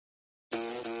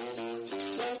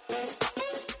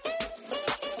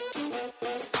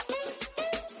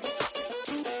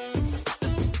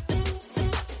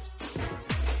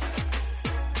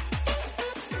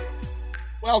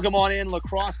Welcome on in,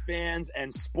 lacrosse fans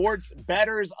and sports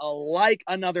bettors alike.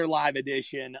 Another live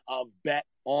edition of Bet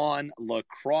on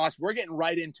Lacrosse. We're getting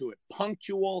right into it,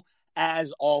 punctual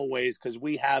as always, because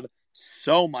we have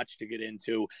so much to get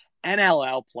into.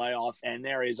 NLL playoffs, and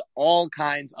there is all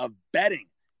kinds of betting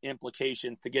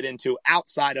implications to get into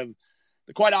outside of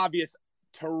the quite obvious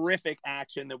terrific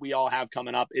action that we all have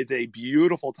coming up. It's a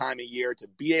beautiful time of year to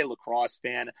be a lacrosse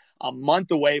fan, a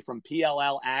month away from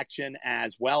PLL action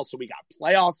as well. So we got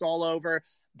playoffs all over,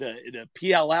 the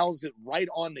PLLs right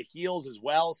on the heels as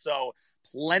well. So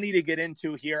plenty to get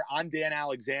into here. I'm Dan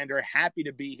Alexander. Happy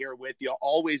to be here with you.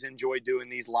 Always enjoy doing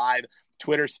these live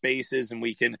Twitter spaces, and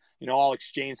we can, all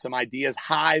exchange some ideas,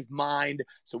 hive mind,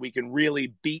 so we can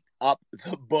really beat up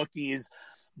the bookies.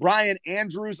 Brian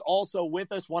Andrews also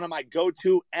with us, one of my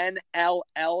go-to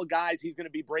NLL guys. He's going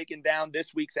to be breaking down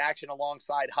this week's action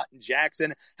alongside Hutton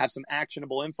Jackson, have some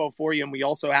actionable info for you, and we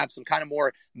also have some kind of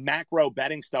more macro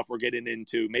betting stuff we're getting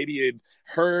into. Maybe you've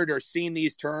heard or seen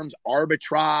these terms,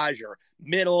 arbitrage or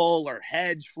middle or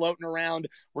hedge floating around.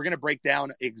 We're going to break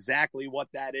down exactly what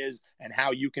that is and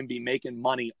how you can be making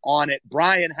money on it.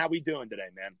 Brian, how we doing today,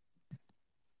 man?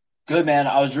 Good, man.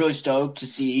 I was really stoked to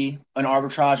see an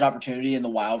arbitrage opportunity in the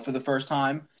Wild for the first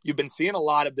time. You've been seeing a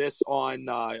lot of this on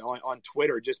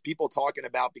Twitter, just people talking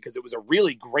about, because it was a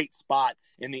really great spot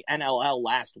in the NLL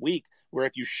last week where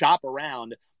if you shop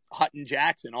around, Hutton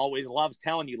Jackson always loves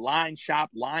telling you line shop,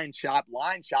 line shop,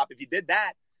 line shop. If you did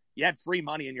that, you had free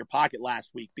money in your pocket last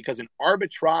week because an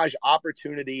arbitrage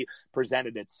opportunity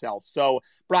presented itself. So,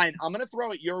 Brian, I'm going to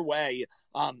throw it your way.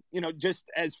 Just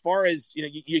as far as,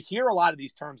 you hear a lot of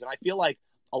these terms, and I feel like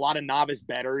a lot of novice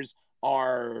bettors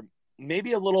are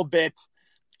maybe a little bit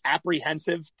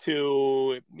apprehensive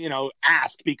to,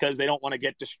 ask because they don't want to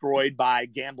get destroyed by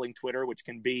gambling Twitter, which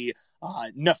can be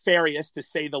nefarious to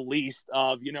say the least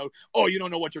of, oh, you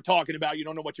don't know what you're talking about. You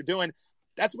don't know what you're doing.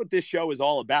 That's what this show is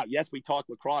all about. Yes, we talk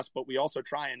lacrosse, but we also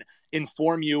try and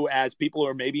inform you as people who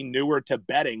are maybe newer to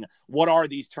betting. What are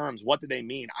these terms? What do they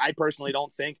mean? I personally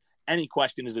don't think any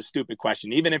question is a stupid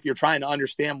question. Even if you're trying to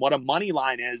understand what a money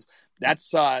line is,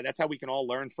 that's how we can all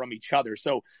learn from each other.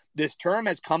 So this term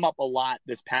has come up a lot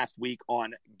this past week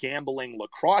on gambling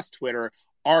lacrosse Twitter,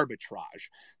 arbitrage.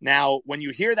 Now, when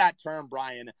you hear that term,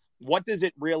 Brian, what does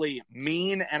it really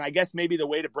mean? And I guess maybe the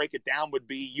way to break it down would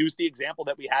be use the example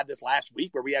that we had this last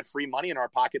week where we had free money in our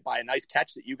pocket by a nice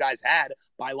catch that you guys had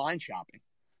by line shopping.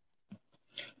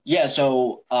 Yeah,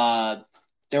 so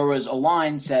there was a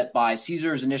line set by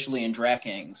Caesars initially in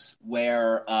DraftKings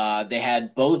where they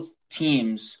had both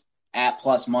teams at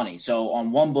plus money. So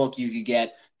on one book, you could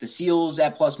get the Seals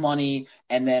at plus money,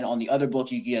 and then on the other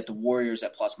book, you could get the Warriors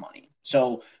at plus money.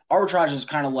 So arbitrage is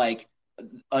kind of like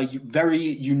a very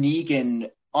unique and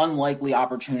unlikely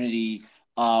opportunity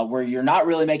where you're not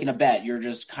really making a bet. You're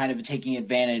just kind of taking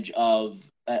advantage of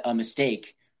a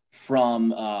mistake from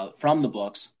the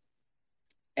books.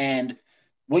 And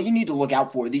what you need to look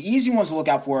out for, the easy ones to look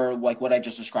out for, like what I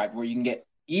just described, where you can get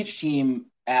each team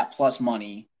at plus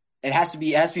money. It has to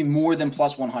be more than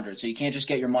plus 100. So you can't just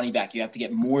get your money back. You have to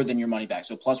get more than your money back.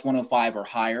 So plus 105 or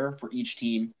higher for each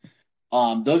team.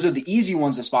 Those are the easy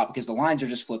ones to spot because the lines are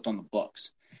just flipped on the books.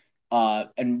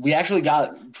 And we actually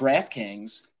got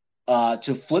DraftKings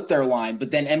to flip their line, but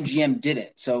then MGM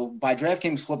didn't. So by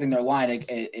DraftKings flipping their line,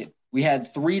 we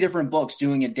had three different books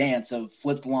doing a dance of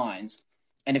flipped lines.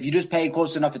 And if you just pay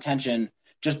close enough attention,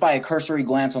 just by a cursory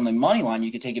glance on the money line,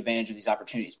 you could take advantage of these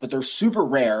opportunities. But they're super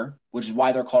rare, which is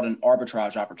why they're called an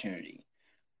arbitrage opportunity.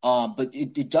 But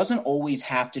it doesn't always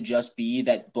have to just be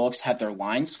that books have their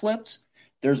lines flipped.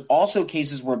 There's also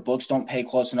cases where books don't pay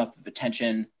close enough of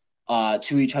attention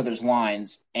to each other's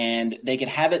lines, and they can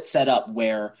have it set up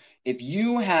where if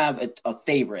you have a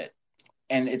favorite,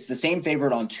 and it's the same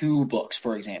favorite on two books,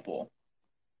 for example,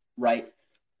 right?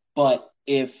 But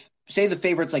if, say the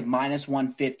favorite's like minus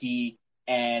 150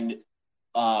 and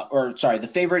the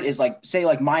favorite is like, say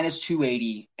like minus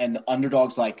 280 and the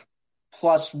underdog's like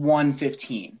plus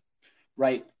 115,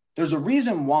 right? There's a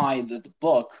reason why the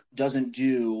book doesn't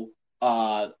do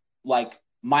like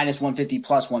minus 150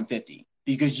 plus 150,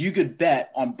 because you could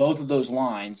bet on both of those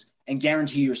lines and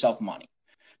guarantee yourself money.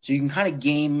 So you can kind of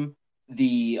game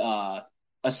a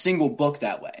single book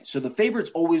that way. So the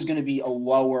favorite's always going to be a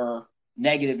lower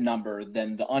negative number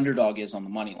than the underdog is on the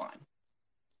money line.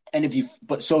 And if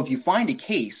you find a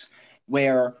case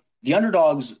where the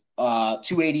underdog's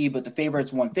 280 but the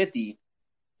favorite's 150,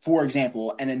 for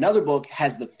example, and another book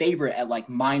has the favorite at like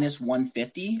minus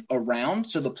 150 around,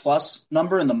 so the plus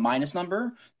number and the minus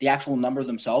number, the actual number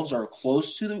themselves, are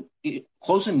close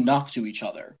enough to each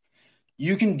other,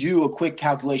 you can do a quick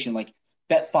calculation like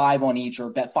bet 5 on each, or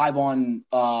bet 5 on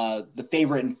the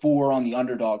favorite and 4 on the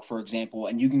underdog, for example,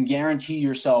 and you can guarantee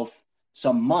yourself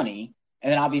some money.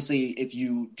 And then obviously, if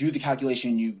you do the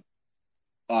calculation, you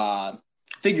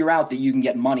figure out that you can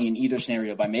get money in either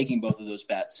scenario by making both of those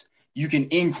bets. You can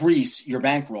increase your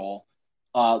bankroll,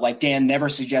 like Dan never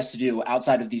suggests to do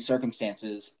outside of these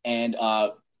circumstances, and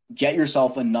get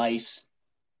yourself a nice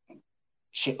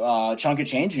chunk of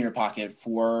change in your pocket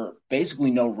for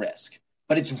basically no risk.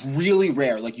 But it's really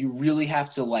rare. Like, you really have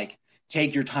to like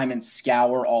take your time and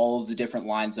scour all of the different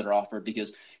lines that are offered,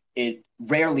 because it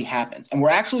rarely happens. And we're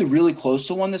actually really close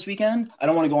to one this weekend. I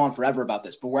don't want to go on forever about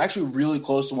this, but we're actually really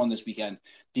close to one this weekend,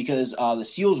 because the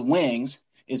Seals Wings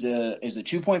is a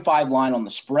 2.5 line on the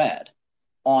spread.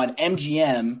 On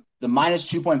MGM, the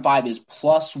minus 2.5 is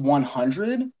plus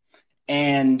 100,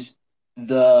 and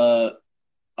the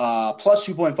plus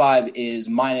 2.5 is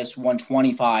minus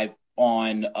 125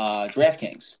 on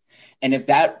DraftKings. And if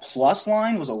that plus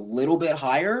line was a little bit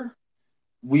higher,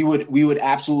 we would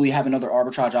absolutely have another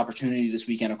arbitrage opportunity this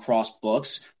weekend across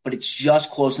books, but it's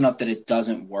just close enough that it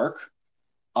doesn't work.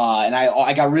 And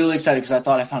I got really excited because I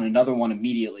thought I found another one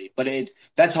immediately, but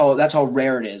that's how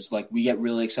rare it is. Like, we get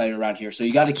really excited around here. So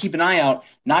you got to keep an eye out,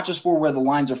 not just for where the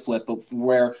lines are flipped, but for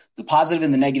where the positive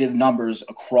and the negative numbers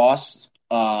across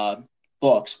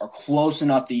books are close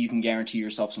enough that you can guarantee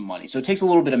yourself some money. So it takes a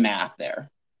little bit of math there.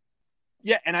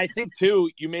 Yeah, and I think, too,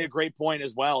 you made a great point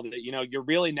as well, that, you're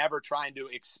really never trying to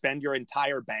expend your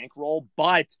entire bankroll,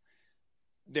 but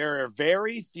there are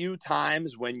very few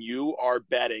times when you are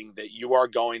betting that you are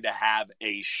going to have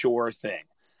a sure thing.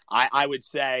 I would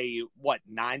say,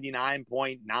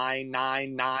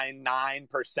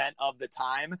 99.9999% of the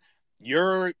time,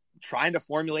 you're trying to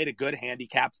formulate a good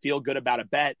handicap, feel good about a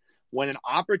bet. When an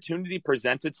opportunity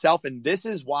presents itself, and this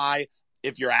is why,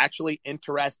 if you're actually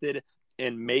interested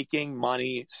in making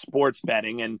money sports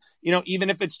betting, and even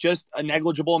if it's just a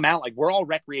negligible amount, like, we're all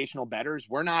recreational bettors,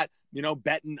 we're not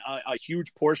betting a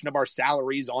huge portion of our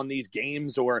salaries on these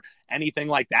games or anything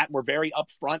like that. We're very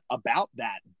upfront about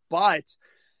that. But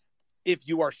if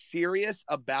you are serious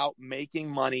about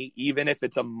making money, even if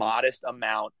it's a modest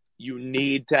amount, you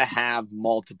need to have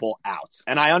multiple outs.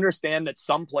 And I understand that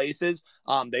some places,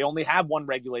 they only have one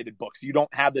regulated book, so you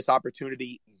don't have this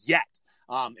opportunity yet.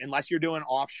 Unless you're doing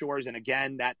offshores. And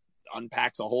again, that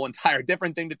unpacks a whole entire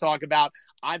different thing to talk about.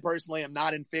 I personally am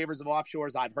not in favors of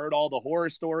offshores. I've heard all the horror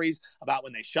stories about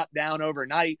when they shut down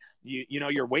overnight.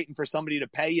 You're waiting for somebody to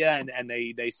pay you, and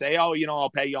they say, oh, I'll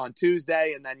pay you on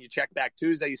Tuesday. And then you check back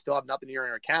Tuesday, you still have nothing in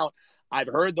your account. I've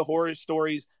heard the horror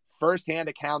stories, firsthand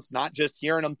accounts, not just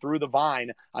hearing them through the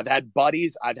Vine. I've had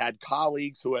buddies, I've had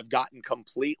colleagues who have gotten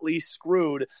completely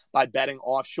screwed by betting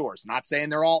offshores. Not saying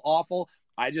they're all awful.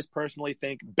 I just personally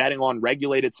think betting on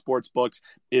regulated sports books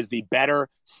is the better,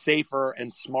 safer, and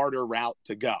smarter route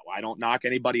to go. I don't knock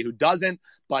anybody who doesn't,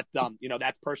 but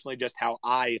that's personally just how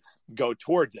I go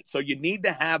towards it. So you need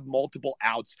to have multiple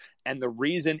outs, and the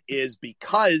reason is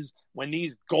because when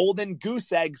these golden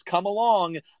goose eggs come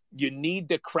along, you need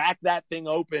to crack that thing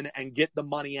open and get the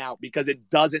money out, because it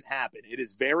doesn't happen. It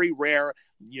is very rare.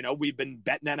 We've been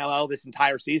betting NLL this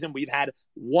entire season. We've had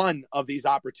one of these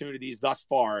opportunities thus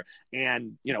far,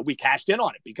 and, we cashed in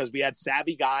on it because we had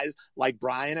savvy guys like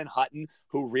Brian and Hutton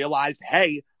who realized,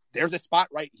 hey, there's a spot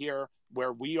right here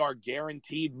where we are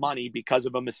guaranteed money because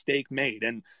of a mistake made.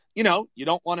 And, you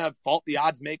don't want to fault the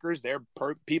odds makers. They're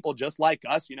people just like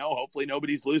us. Hopefully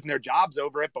nobody's losing their jobs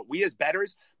over it. But we as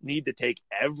bettors need to take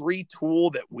every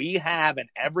tool that we have and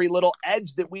every little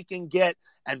edge that we can get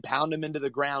and pound them into the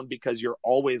ground, because you're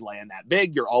always laying that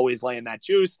big. You're always laying that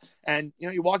juice. And,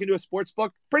 you walk into a sports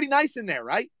book, pretty nice in there,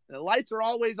 right? The lights are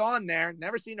always on there.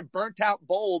 Never seen a burnt out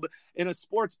bulb in a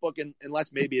sports book,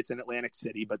 unless maybe it's in Atlantic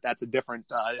City, but that's a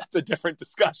different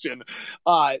discussion.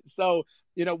 So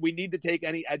we need to take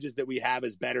any edges that we have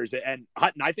as bettors. And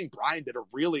Hutton, I think Brian did a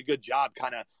really good job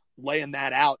kind of laying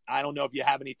that out. I don't know if you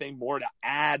have anything more to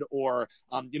add or,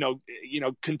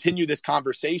 continue this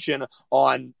conversation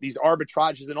on these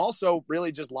arbitrages, and also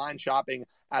really just line shopping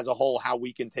as a whole, how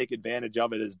we can take advantage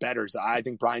of it as bettors. I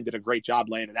think Brian did a great job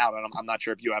laying it out, and I'm not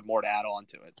sure if you have more to add on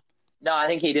to it. No, I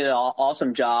think he did an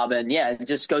awesome job. And yeah, it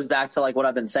just goes back to like what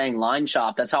I've been saying, line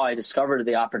shop. That's how I discovered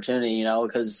the opportunity,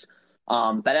 because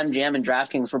BetMGM and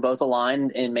DraftKings were both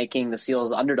aligned in making the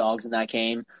Seals underdogs in that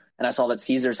game. And I saw that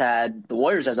Caesars had the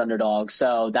Warriors as underdogs.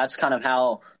 So that's kind of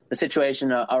how the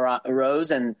situation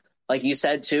arose. And like you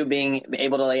said, too, being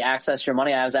able to access your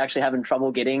money, I was actually having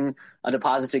trouble getting a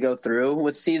deposit to go through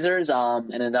with Caesars,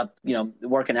 and ended up,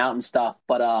 working out and stuff.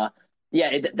 But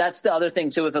that's the other thing,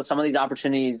 too, with some of these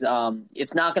opportunities.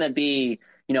 It's not going to be,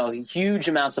 huge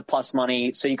amounts of plus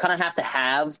money. So you kind of have to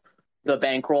have the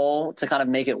bankroll to kind of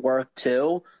make it work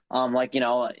too.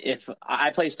 If I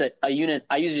placed a unit,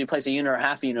 I usually place a unit or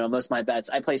half a unit on most of my bets.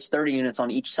 I placed 30 units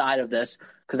on each side of this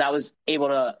because I was able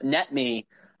to net me,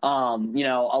 a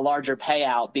larger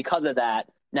payout because of that.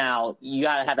 Now you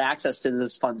got to have access to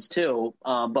those funds too.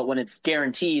 But when it's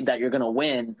guaranteed that you're going to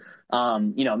win,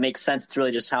 it makes sense. It's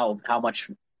really just how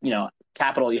much,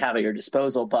 capital you have at your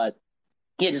disposal. But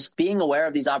yeah, just being aware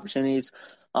of these opportunities.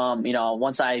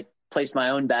 Once I placed my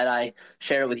own bet, I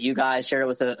shared it with you guys, shared it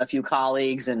with a few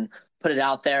colleagues, and put it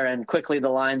out there. And quickly the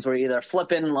lines were either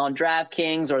flipping on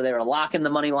DraftKings or they were locking the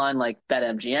money line like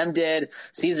BetMGM did.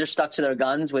 Caesar stuck to their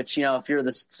guns, which, if you're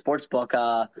the sports book,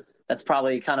 that's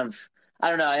probably kind of, I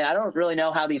don't know. I don't really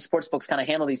know how these sports books kind of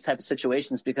handle these type of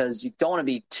situations because you don't want to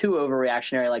be too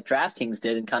overreactionary like DraftKings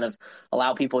did and kind of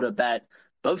allow people to bet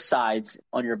both sides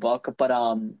on your book. But,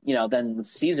 then with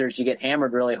Caesars, you get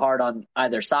hammered really hard on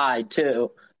either side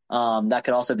too. That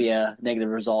could also be a negative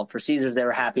result. For Caesars, they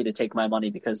were happy to take my money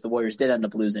because the Warriors did end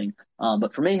up losing.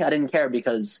 But for me, I didn't care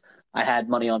because I had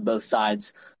money on both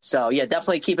sides. So, yeah,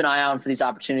 definitely keep an eye out for these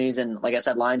opportunities. And like I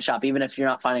said, line shop, even if you're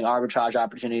not finding arbitrage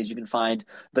opportunities, you can find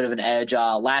a bit of an edge.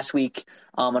 Last week,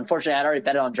 unfortunately, I'd already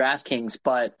bet it on DraftKings,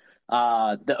 but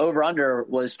the over-under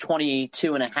was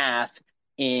 22.5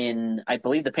 in, I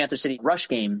believe, the Panther City Rush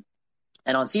game.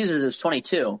 And on Caesars, it was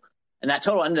 22. And that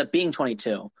total ended up being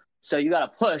 22. So you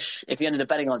got to push if you ended up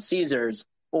betting on Caesars,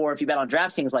 or if you bet on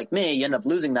DraftKings like me, you end up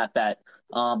losing that bet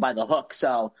by the hook.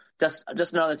 So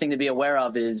just another thing to be aware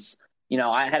of is,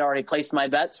 I had already placed my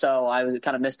bet, so I was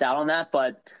kind of missed out on that.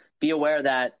 But be aware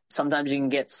that sometimes you can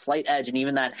get slight edge, and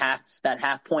even that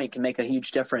half point can make a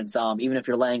huge difference, even if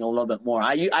you're laying a little bit more.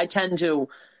 I tend to,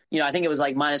 I think it was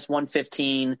like minus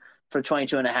 115 for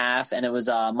 22.5, and it was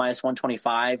minus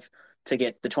 125 to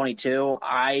get the 22.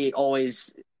 I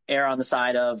always err on the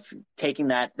side of taking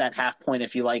that half point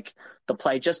if you like the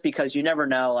play, just because you never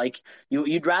know. Like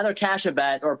you'd rather cash a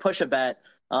bet or push a bet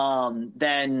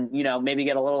than maybe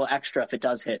get a little extra if it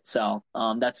does hit. So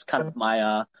that's kind of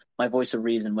my voice of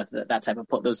reason with that type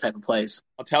of those type of plays.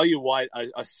 I'll tell you what,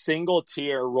 a single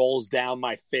tear rolls down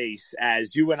my face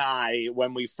as you and I,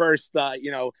 when we first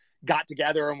got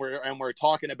together and we're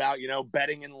talking about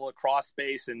betting in the lacrosse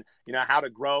space and how to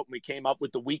grow it. And we came up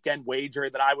with the weekend wager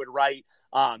that I would write.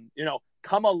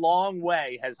 Come a long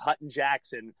way has Hutton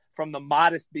Jackson from the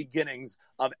modest beginnings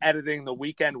of editing the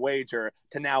weekend wager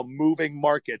to now moving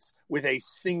markets with a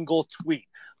single tweet.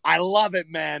 I love it,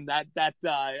 man. That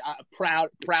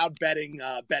proud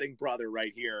betting brother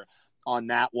right here on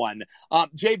that one.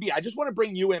 JB, I just want to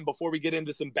bring you in before we get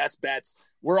into some best bets.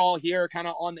 We're all here kind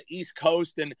of on the East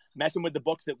Coast and messing with the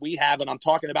books that we have. And I'm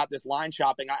talking about this line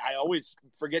shopping. I always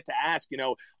forget to ask,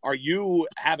 are you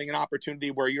having an opportunity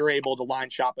where you're able to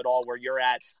line shop at all where you're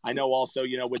at? I know also,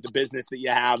 with the business that you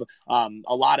have,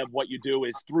 a lot of what you do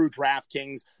is through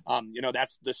DraftKings.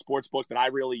 That's the sports book that I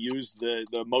really use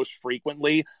the most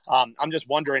frequently. I'm just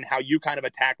wondering how you kind of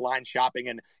attack line shopping,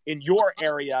 and in your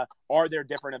area, are there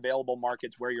different available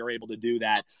markets where you're able to do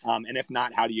that? And if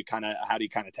not, how do you kind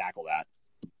of tackle that?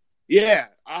 Yeah,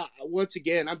 once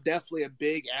again, I'm definitely a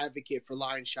big advocate for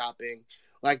line shopping.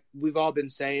 Like we've all been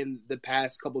saying the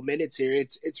past couple minutes here,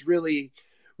 it's really,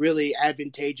 really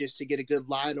advantageous to get a good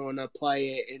line on a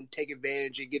play and take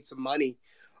advantage and get some money.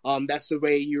 That's the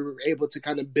way you're able to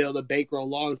kind of build a bankroll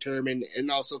long term and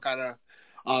also kind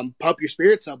of pump your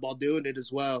spirits up while doing it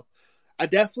as well. I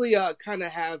definitely kind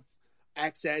of have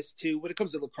access to, when it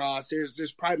comes to lacrosse,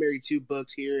 there's primary two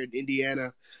books here in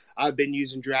Indiana. I've been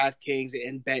using DraftKings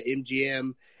and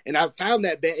BetMGM, and I've found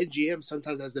that BetMGM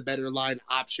sometimes has the better line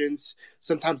options.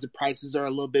 Sometimes the prices are a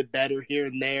little bit better here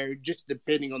and there, just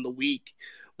depending on the week.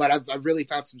 But I've really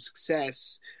found some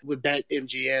success with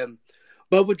BetMGM.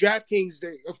 But with DraftKings,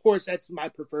 of course, that's my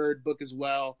preferred book as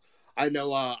well. I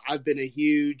know I've been a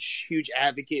huge, huge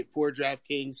advocate for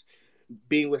DraftKings,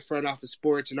 being with Front Office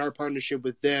Sports and our partnership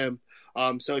with them.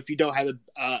 So if you don't have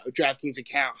a DraftKings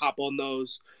account, hop on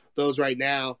those right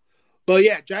now. But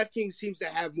yeah, DraftKings seems to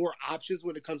have more options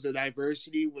when it comes to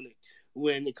diversity,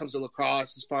 when it comes to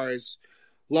lacrosse, as far as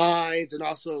lines and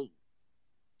also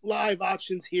live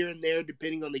options here and there,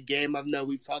 depending on the game. I know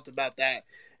we've talked about that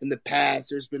in the past.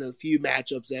 There's been a few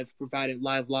matchups that have provided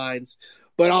live lines,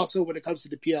 but also when it comes to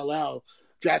the PLL,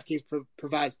 DraftKings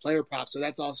provides player props. So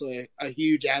that's also a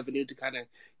huge avenue to kind of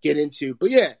get into. But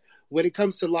yeah, when it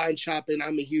comes to line shopping,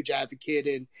 I'm a huge advocate,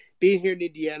 and being here in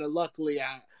Indiana, luckily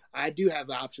I do have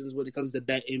options when it comes to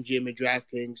BetMGM and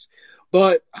DraftKings.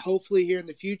 But hopefully here in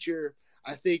the future,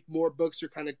 I think more books are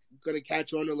kind of going to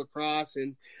catch on to lacrosse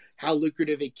and how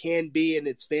lucrative it can be and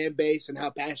its fan base and how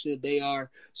passionate they are.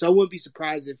 So I wouldn't be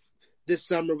surprised if this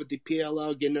summer with the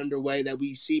PLL getting underway that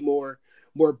we see more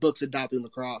books adopting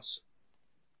lacrosse.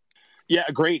 Yeah,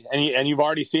 agreed. And you've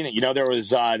already seen it. You know, there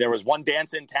was one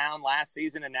dance in town last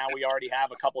season, and now we already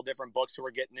have a couple different books who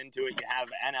are getting into it. You have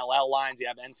NLL lines, you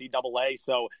have NCAA,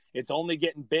 so it's only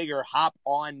getting bigger. Hop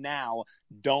on now.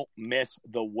 Don't miss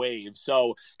the wave.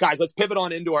 So, guys, let's pivot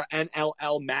on into our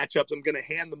NLL matchups. I'm going to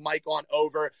hand the mic on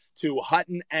over to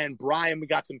Hutton and Brian. We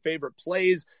got some favorite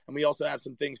plays, and we also have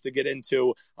some things to get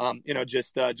into,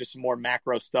 just some more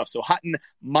macro stuff. So, Hutton,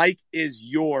 mic is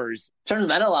yours. In terms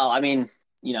of NLL, I mean,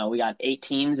 we got 8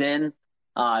 teams in. It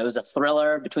was a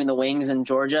thriller between the Wings and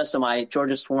Georgia. So my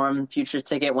Georgia Swarm futures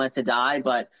ticket went to die,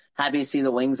 but happy to see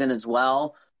the Wings in as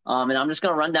well. And I'm just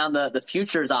going to run down the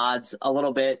futures odds a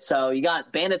little bit. So you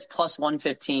got Bandits plus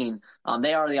 115.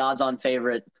 They are the odds-on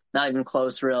favorite. Not even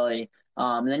close, really.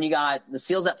 And then you got the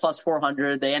Seals at plus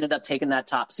 400. They ended up taking that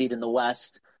top seed in the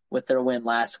West with their win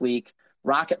last week.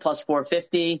 Rocket plus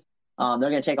 450. They're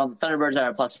going to take on the Thunderbirds that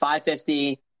are plus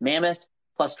 550. Mammoth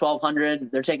plus 1,200.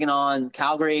 They're taking on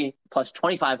Calgary plus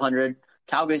 2,500.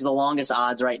 Calgary's the longest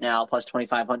odds right now, plus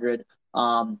 2,500.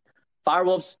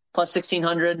 Firewolves plus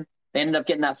 1,600. They ended up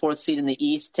getting that 4th seed in the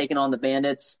East, taking on the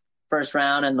Bandits first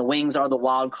round, and the Wings are the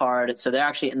wild card. So they're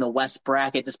actually in the West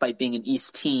bracket despite being an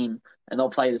East team, and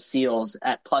they'll play the Seals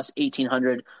at plus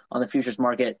 1,800 on the futures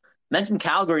market. Mentioned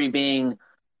Calgary being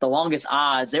the longest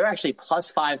odds. They were actually plus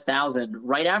 5,000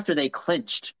 right after they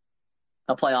clinched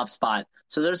a playoff spot.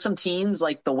 So there's some teams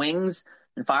like the Wings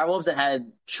and Firewolves that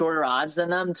had shorter odds than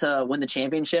them to win the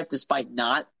championship despite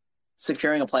not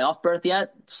securing a playoff berth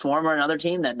yet. Swarm are another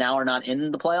team that now are not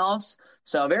in the playoffs.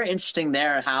 So very interesting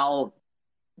there how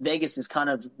Vegas is kind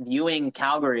of viewing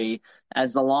Calgary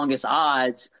as the longest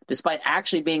odds despite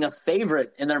actually being a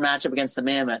favorite in their matchup against the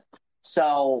Mammoth.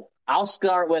 So I'll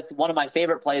start with one of my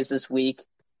favorite plays this week,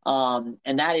 and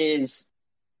that is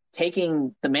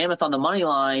taking the Mammoth on the money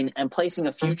line and placing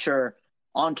a future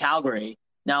on Calgary.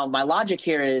 Now, my logic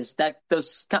here is that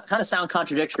those kind of sound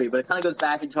contradictory, but it kind of goes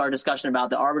back into our discussion about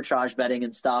the arbitrage betting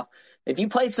and stuff. If you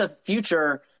place a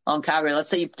future on Calgary, let's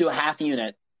say you do a half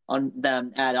unit on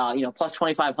them at plus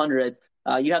 2,500,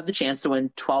 you have the chance to win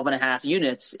 12.5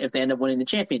 units if they end up winning the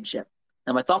championship.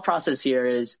 Now, my thought process here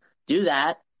is do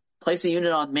that, place a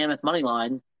unit on Mammoth money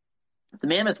line. If the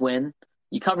Mammoth win,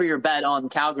 you cover your bet on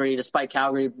Calgary despite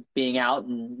Calgary being out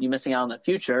and you missing out on the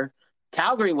future.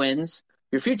 Calgary wins,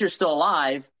 your future's still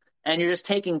alive, and you're just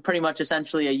taking pretty much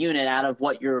essentially a unit out of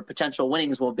what your potential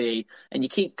winnings will be, and you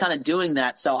keep kind of doing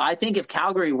that. So I think if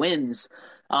Calgary wins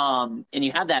and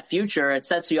you have that future, it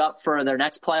sets you up for their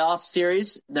next playoff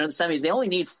series. They're in the semis. They only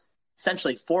need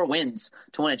essentially 4 wins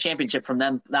to win a championship from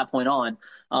them that point on.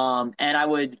 And I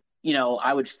would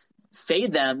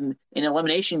fade them in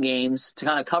elimination games to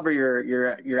kind of cover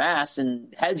your ass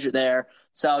and hedge there.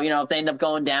 So, if they end up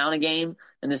going down a game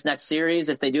in this next series,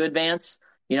 if they do advance,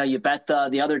 you bet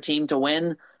the other team to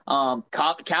win.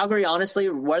 Calgary, honestly,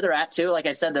 where they're at too, like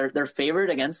I said, they're favored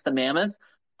against the Mammoth.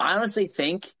 I honestly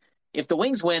think if the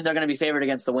Wings win, they're going to be favored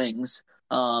against the Wings.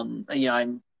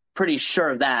 I'm pretty sure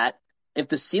of that. If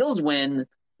the Seals win,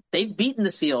 they've beaten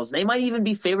the Seals. They might even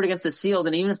be favored against the Seals,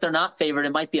 and even if they're not favored,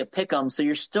 it might be a pick 'em. So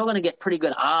you're still going to get pretty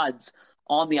good odds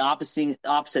on the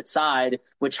opposite side,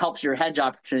 which helps your hedge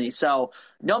opportunity. So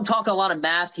I know I'm talking a lot of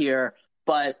math here,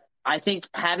 but I think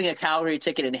having a Calgary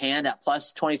ticket in hand at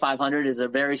plus 2,500 is a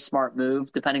very smart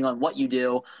move, depending on what you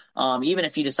do. Even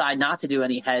if you decide not to do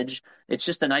any hedge, it's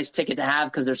just a nice ticket to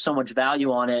have because there's so much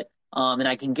value on it. And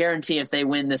I can guarantee if they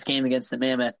win this game against the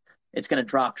Mammoth, it's going to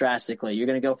drop drastically. You're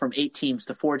going to go from 8 teams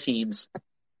to 4 teams.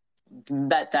 You can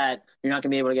bet that you're not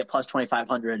going to be able to get plus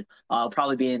 2,500.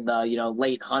 Probably be in the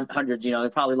late hundreds. They're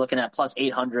probably looking at plus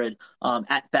 800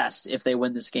 at best if they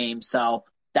win this game. So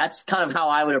that's kind of how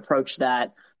I would approach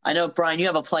that. I know, Brian, you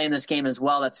have a play in this game as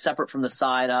well that's separate from the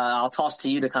side. I'll toss to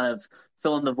you to kind of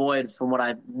fill in the void from what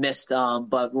I missed.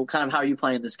 But kind of how are you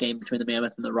playing this game between the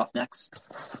Mammoth and the Roughnecks?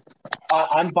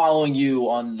 I'm following you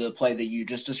on the play that you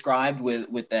just described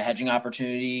with the hedging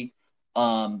opportunity.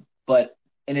 But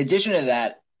in addition to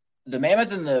that, the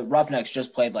Mammoth and the Roughnecks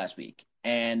just played last week.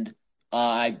 And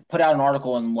I put out an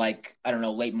article in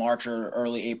late March or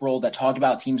early April that talked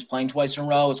about teams playing twice in a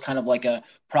row. It's kind of like a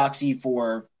proxy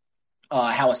for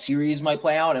how a series might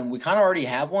play out. And we kind of already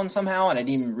have one somehow, and I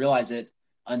didn't even realize it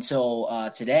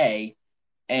until today.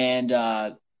 And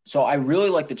so I really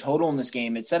like the total in this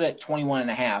game. It's set at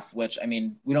 21.5, which,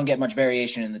 we don't get much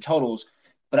variation in the totals.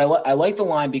 But I like the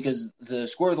line because the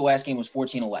score of the last game was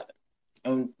 14-11.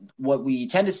 And what we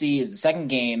tend to see is the second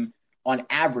game, on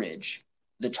average,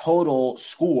 the total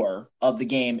score of the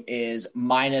game is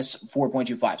minus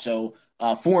 4.25. So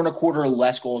 4.25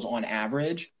 less goals on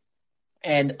average.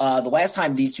 And the last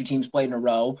time these two teams played in a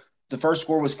row, the first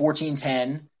score was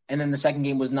 14-10, and then the second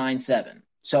game was 9-7.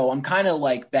 So I'm kind of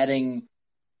like betting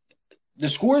the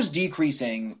scores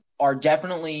decreasing are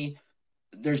definitely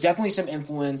 – there's definitely some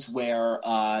influence where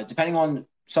depending on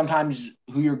sometimes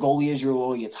who your goalie is, your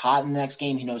goalie gets hot in the next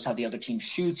game. He knows how the other team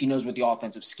shoots. He knows what the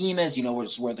offensive scheme is. He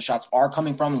knows where the shots are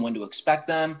coming from and when to expect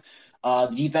them.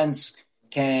 The defense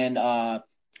can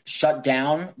shut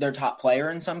down their top player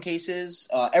in some cases.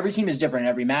 Every team is different.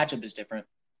 Every matchup is different.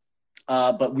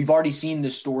 But we've already seen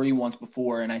this story once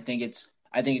before, and I think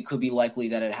it could be likely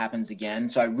that it happens again.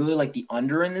 So I really like the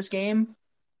under in this game,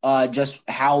 just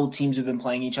how teams have been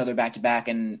playing each other back to back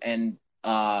and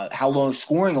how low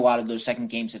scoring a lot of those second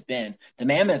games have been. The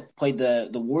Mammoth played the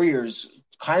Warriors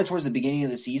kind of towards the beginning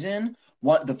of the season.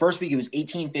 The first week it was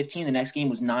 18-15. The next game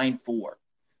was 9-4.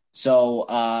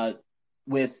 So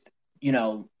with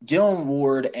Dylan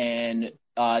Ward and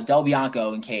Del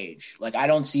Bianco and Cage, like I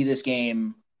don't see this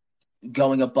game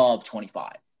going above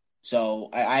 25. So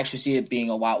I actually see it being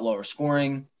a lot lower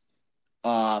scoring.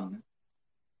 And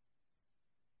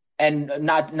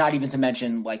not even to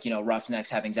mention, like,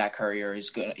 Roughnecks having Zach Currier,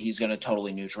 he's gonna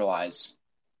totally neutralize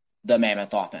the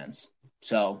Mammoth offense.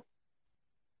 So,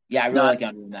 yeah, I really like the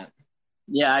under in that.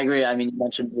 Yeah, I agree. I mean, you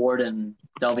mentioned Ward and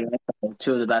Del Bianco,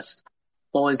 two of the best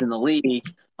goalies in the league.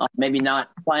 Maybe not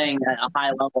playing at a high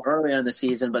level earlier in the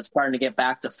season, but starting to get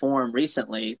back to form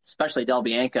recently, especially Del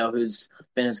Bianco, who's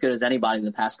been as good as anybody in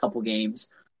the past couple games.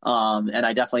 And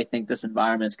I definitely think this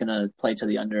environment's going to play to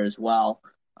the under as well.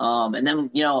 And then,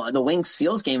 the Wings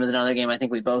Seals game is another game I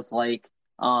think we both like.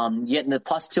 Getting the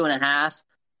plus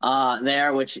 2.5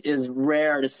 there, which is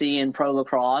rare to see in pro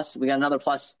lacrosse. We got another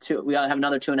 +2. We have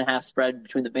another 2.5 spread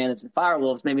between the Bandits and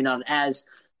Firewolves. Maybe not as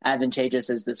advantageous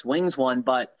as this Wings one,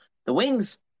 but the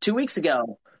Wings 2 or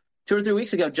 3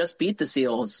 weeks ago, just beat the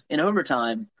Seals in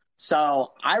overtime.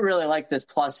 So I really like this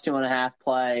plus 2.5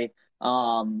 play.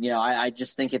 I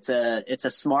just think it's a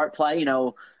smart play.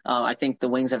 I think the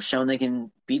Wings have shown they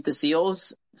can beat the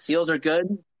Seals. Seals are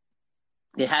good.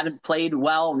 They haven't played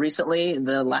well recently.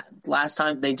 The last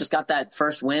time they just got that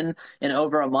first win in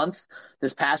over a month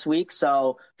this past week.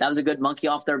 So that was a good monkey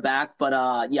off their back. But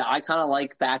I kind of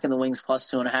like backing the Wings plus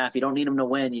 2.5. You don't need them to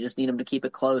win. You just need them to keep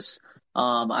it close.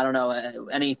 I don't know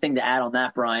anything to add on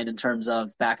that, Brian, in terms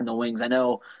of backing the Wings. I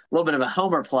know a little bit of a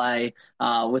homer play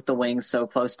with the Wings so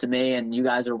close to me, and you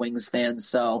guys are Wings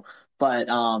fans. But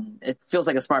it feels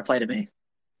like a smart play to me.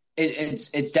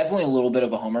 It's definitely a little bit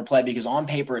of a homer play because on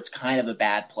paper it's kind of a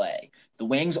bad play. The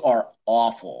Wings are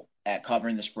awful at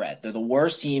covering the spread. They're the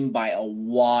worst team by a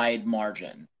wide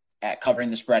margin at covering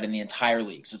the spread in the entire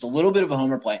league. So it's a little bit of a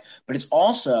homer play, but it's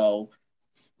also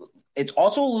a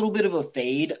little bit of a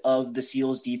fade of the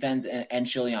Seals defense and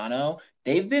Chiliano.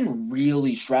 They've been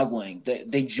really struggling.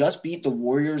 They just beat the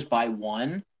Warriors by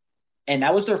 1, and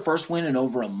that was their first win in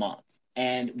over a month.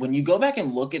 And when you go back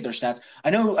and look at their stats, I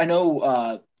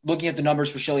know. Looking at the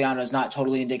numbers for Chiliano is not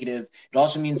totally indicative. It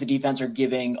also means the defense are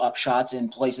giving up shots in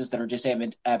places that are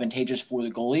disadvantageous for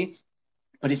the goalie.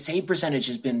 But his save percentage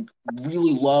has been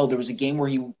really low. There was a game where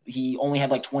he only had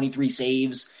like 23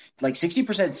 saves, like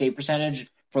 60% save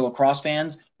percentage for lacrosse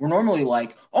fans. We're normally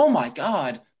like, oh my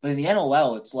God. But in the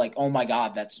NLL, it's like, oh my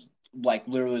God, that's like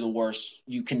literally the worst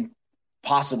you can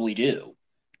possibly do.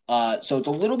 So it's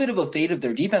a little bit of a fate of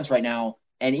their defense right now.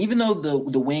 And even though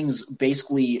the Wings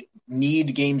basically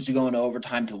need games to go into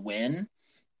overtime to win,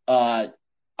 I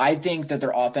think that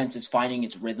their offense is finding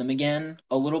its rhythm again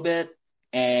a little bit.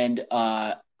 And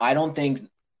I don't think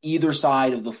either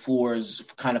side of the floor is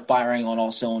kind of firing on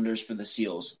all cylinders for the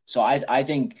Seals. So I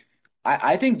think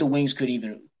the Wings could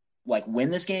even like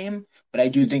win this game, but I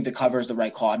do think the cover is the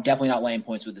right call. I'm definitely not laying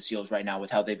points with the Seals right now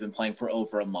with how they've been playing for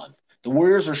over a month. The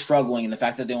Warriors are struggling, and the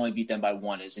fact that they only beat them by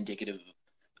 1 is indicative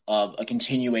of a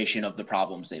continuation of the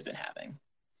problems they've been having.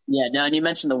 Yeah, no, and you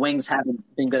mentioned the Wings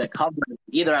haven't been good at covering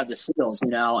either of the Seals,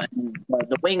 and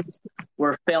the Wings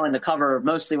were failing to cover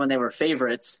mostly when they were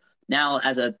favorites. Now,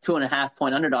 as a 2.5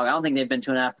 point underdog, I don't think they've been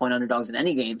 2.5 point underdogs in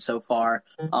any game so far.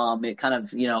 It kind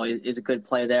of, is a good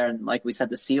play there. And like we said,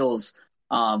 the Seals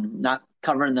not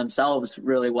covering themselves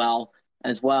really well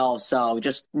as well. So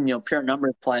just, pure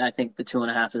numbers play, I think the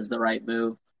 2.5 is the right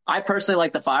move. I personally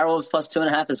like the Firewolves plus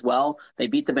 2.5 as well. They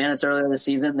beat the Bandits earlier this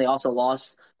season. They also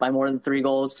lost by more than 3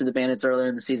 goals to the Bandits earlier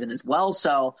in the season as well.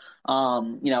 So, but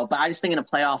I just think in a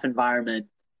playoff environment,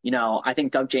 I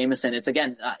think Doug Jamieson, it's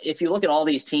again, if you look at all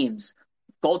these teams,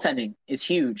 goaltending is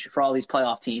huge for all these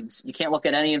playoff teams. You can't look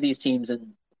at any of these teams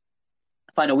and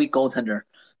find a weak goaltender.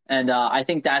 And I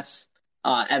think that's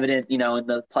evident, in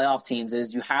the playoff teams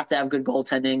is you have to have good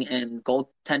goaltending, and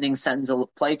goaltending sends a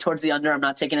play towards the under. I'm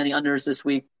not taking any unders this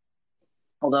week.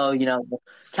 Although,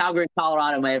 Calgary,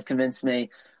 Colorado may have convinced me.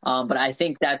 But I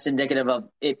think that's indicative of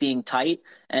it being tight.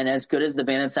 And as good as the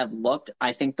Bandits have looked,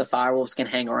 I think the Firewolves can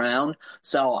hang around.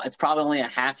 So it's probably only a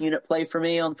half-unit play for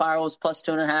me on Firewolves plus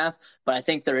 2.5. But I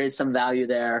think there is some value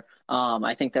there.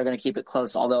 I think they're going to keep it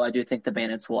close, although I do think the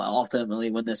Bandits will ultimately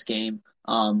win this game.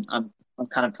 I'm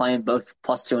kind of playing both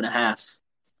plus 2.5s.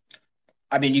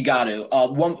 I mean, you got to.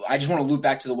 I just want to loop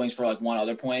back to the Wings for one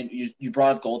other point. You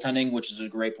brought up goaltending, which is a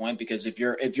great point, because if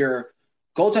your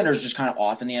goaltender is just kind of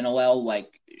off in the NLL,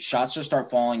 shots just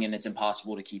start falling and it's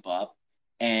impossible to keep up.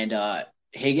 And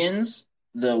Higgins,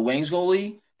 the Wings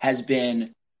goalie, has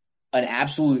been an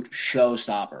absolute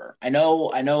showstopper. I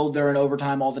know they're in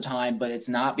overtime all the time, but it's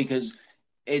not because.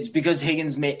 It's because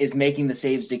Higgins is making the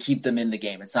saves to keep them in the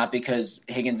game. It's not because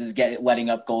Higgins is letting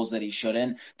up goals that he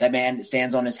shouldn't. That man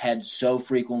stands on his head so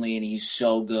frequently, and he's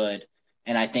so good.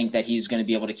 And I think that he's going to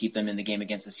be able to keep them in the game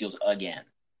against the Seals again.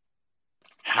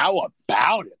 How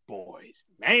about it, boys?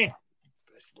 Man,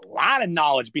 there's a lot of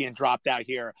knowledge being dropped out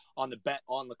here on the Bet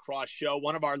on Lacrosse show.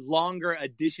 One of our longer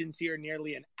editions here,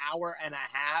 nearly an hour and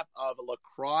a half of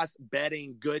lacrosse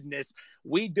betting goodness.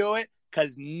 We do it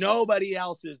because nobody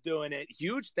else is doing it.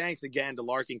 Huge thanks again to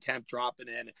Larkin Kemp dropping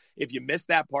in. If you missed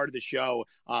that part of the show,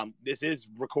 this is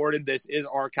recorded. This is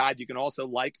archived. You can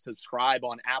also subscribe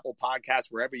on Apple Podcasts,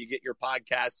 wherever you get your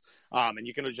podcasts. And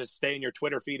you can just stay in your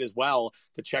Twitter feed as well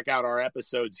to check out our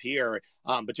episodes here.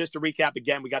 But just to recap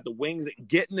again, we got the Wings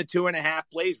getting the 2.5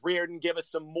 plays. Reardon, give us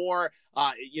some more,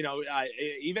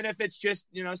 even if it's just,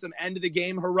 some end of the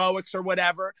game heroics or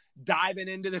whatever, diving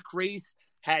into the crease.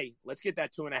 Hey, let's get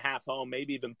that 2.5 home,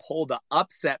 maybe even pull the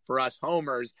upset for us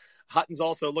homers. Hutton's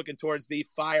also looking towards the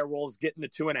Firewolves getting the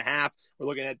 2.5. We're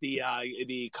looking at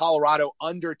the Colorado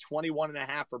under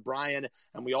 21.5 for Brian.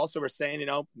 And we also were saying,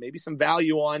 maybe some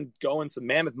value on going some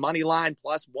Mammoth money line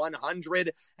plus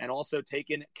 100, and also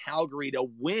taking Calgary to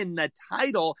win the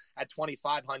title at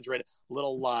 2,500.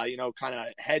 Little, kind of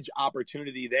hedge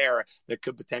opportunity there that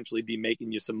could potentially be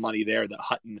making you some money there that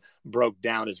Hutton broke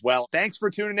down as well. Thanks for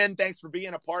tuning in. Thanks for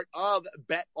being a part of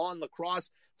Bet on Lacrosse.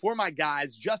 For my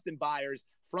guys, Justin Byers,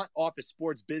 front office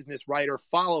sports business writer.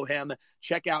 Follow him.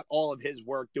 Check out all of his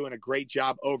work. Doing a great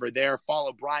job over there.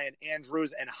 Follow Brian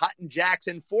Andrews and Hutton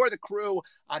Jackson. For the crew,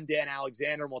 I'm Dan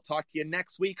Alexander, and we'll talk to you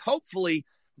next week, hopefully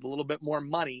with a little bit more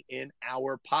money in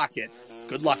our pocket.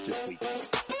 Good luck this week.